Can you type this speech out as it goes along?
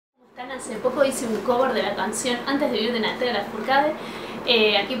Hace poco hice un cover de la canción Antes de Vivir de Natalia la Fourcade.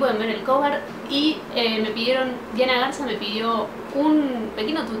 Aquí pueden ver el cover y me pidieron, Diana Garza me pidió un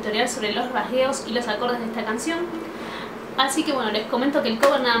pequeño tutorial sobre los rasgueos y los acordes de esta canción. Así que bueno, les comento que el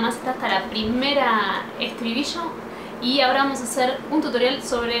cover nada más está hasta la primera estribillo y ahora vamos a hacer un tutorial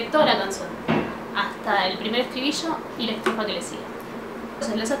sobre toda la canción, hasta el primer estribillo y la estrofa que le sigue.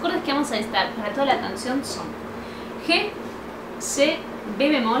 Entonces, los acordes que vamos a necesitar para toda la canción son G, C, B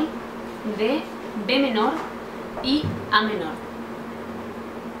bemol, D, B menor y A menor.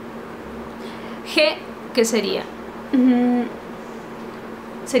 G, ¿qué sería?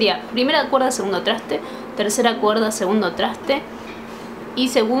 Sería primera cuerda, segundo traste, tercera cuerda, segundo traste y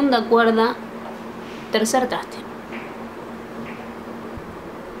segunda cuerda, tercer traste.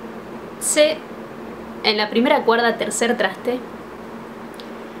 C, en la primera cuerda, tercer traste,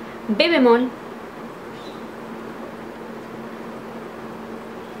 B bemol,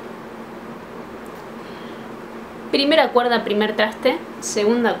 primera cuerda, primer traste,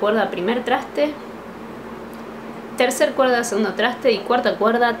 segunda cuerda, primer traste, tercer cuerda, segundo traste y cuarta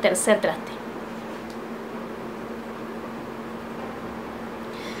cuerda, tercer traste.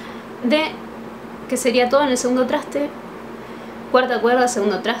 D, que sería todo en el segundo traste, cuarta cuerda,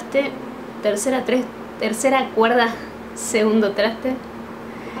 segundo traste, tercera cuerda, segundo traste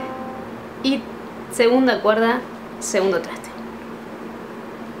y segunda cuerda, segundo traste.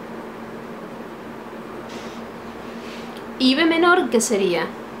 Y B menor, que sería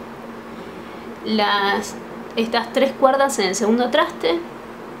estas tres cuerdas en el segundo traste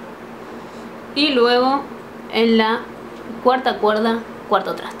y luego en la cuarta cuerda,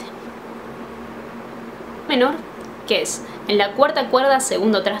 cuarto traste. Menor, que es en la cuarta cuerda,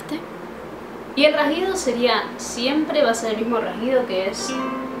 segundo traste. Y el rasguido sería, siempre va a ser el mismo rasguido, que es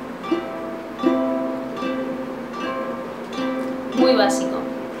muy básico.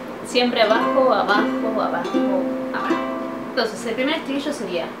 Siempre abajo, abajo, abajo, abajo. Entonces, el primer estribillo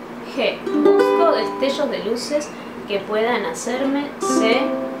sería G, busco destellos de luces que puedan hacerme C,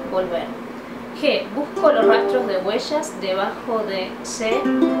 volver. G, busco los rastros de huellas debajo de C,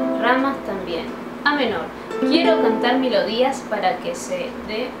 ramas también. A menor, quiero cantar melodías para que se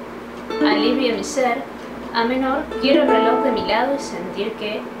alivie mi ser. A menor, quiero el reloj de mi lado y sentir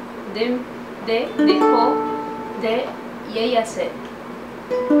que dejó de y ahí a C.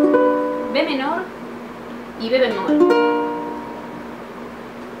 B menor y B bemol.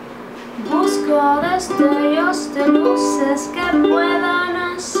 Busco destellos de luces que puedan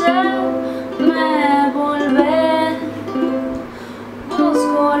hacerme volver.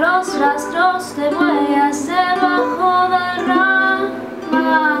 Busco los rastros de huellas debajo de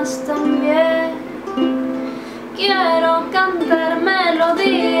ramas también. Quiero cantar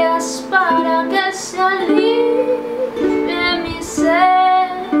melodías para que se alivie mi ser.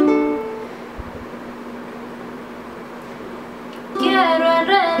 Quiero el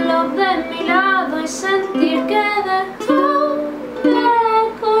reloj de mi lado y sentir que dejó de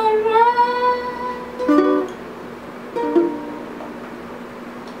correr.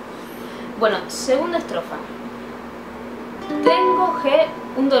 Bueno, segunda estrofa. Tengo G,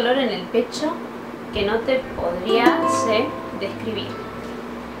 un dolor en el pecho que no te podría describir.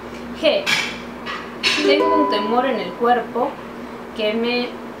 G, tengo un temor en el cuerpo que me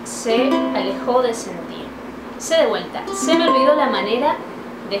se alejó de sentir. C de vuelta, se me olvidó la manera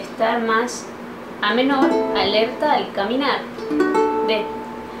de estar más A menor, alerta al caminar. D,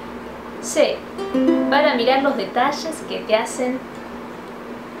 C, para mirar los detalles que te hacen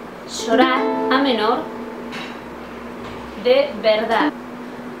llorar. A menor, de verdad.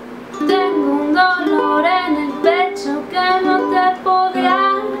 Tengo un dolor en el pecho que no te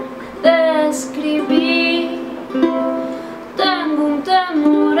podría describir. Tengo un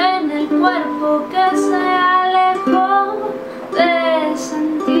temor en el cuerpo que se alejó de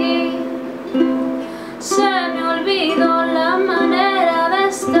sentir. Se me olvidó la manera de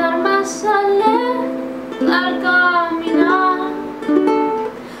estar más alerta al caminar,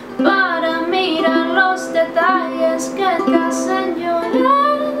 para mirar los detalles que te hacen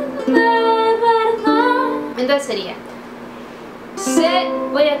llorar de verdad. Entonces sería C,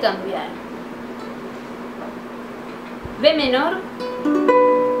 voy a cambiar. B menor,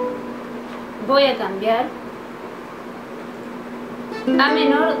 voy a cambiar. A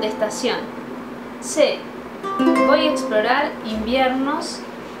menor, de estación. C, voy a explorar inviernos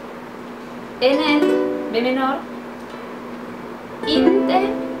en el B menor. Inte,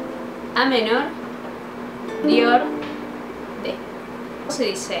 A menor, Dior, D. ¿Cómo se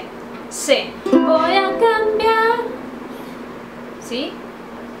dice? C, voy a cambiar. ¿Sí?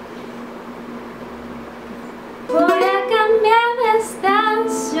 Voy a cambiar de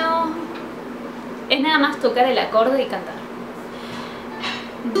estación. Es nada más tocar el acorde y cantar.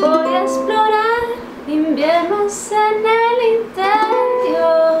 Voy a explorar inviernos en el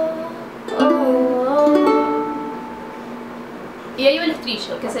interior. Oh, oh. Y ahí va el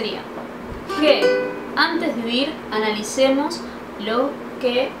estribillo, que sería G. Antes de huir, analicemos lo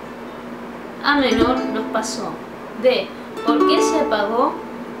que A menor nos pasó. D. ¿Por qué se apagó?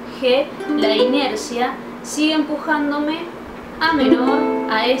 G. La inercia sigue empujándome A menor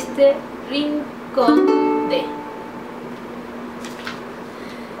a este rincón D.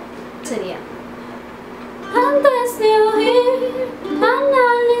 Sería antes de huir,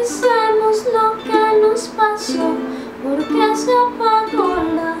 analicemos lo que nos pasó. ¿Por qué se apagó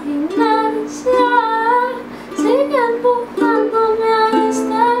la inercia? Sigue empujándome a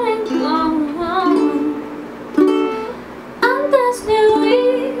este rincón. Antes de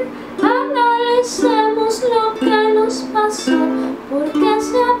huir, analicemos lo que nos pasó. ¿Por qué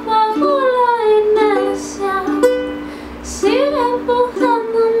se apagó la inercia? Sigue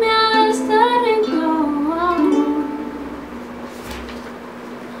empujándome a este rincón.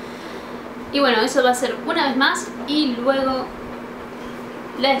 Y bueno, eso va a ser una vez más y luego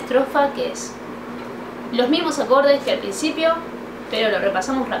la estrofa, que es los mismos acordes que al principio, pero lo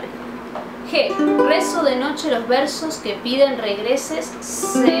repasamos rápido. G. Rezo de noche los versos que piden regreses,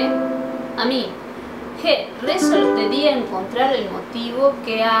 C. A mí. G. Rezo de día encontrar el motivo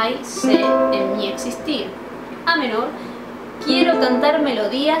que hay, C. En mi existir. A menor. Quiero cantar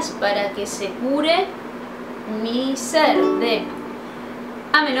melodías para que se cure mi ser, D.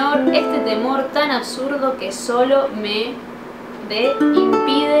 A menor, este temor tan absurdo que solo me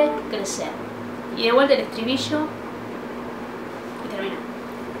impide crecer. Y de vuelta el estribillo.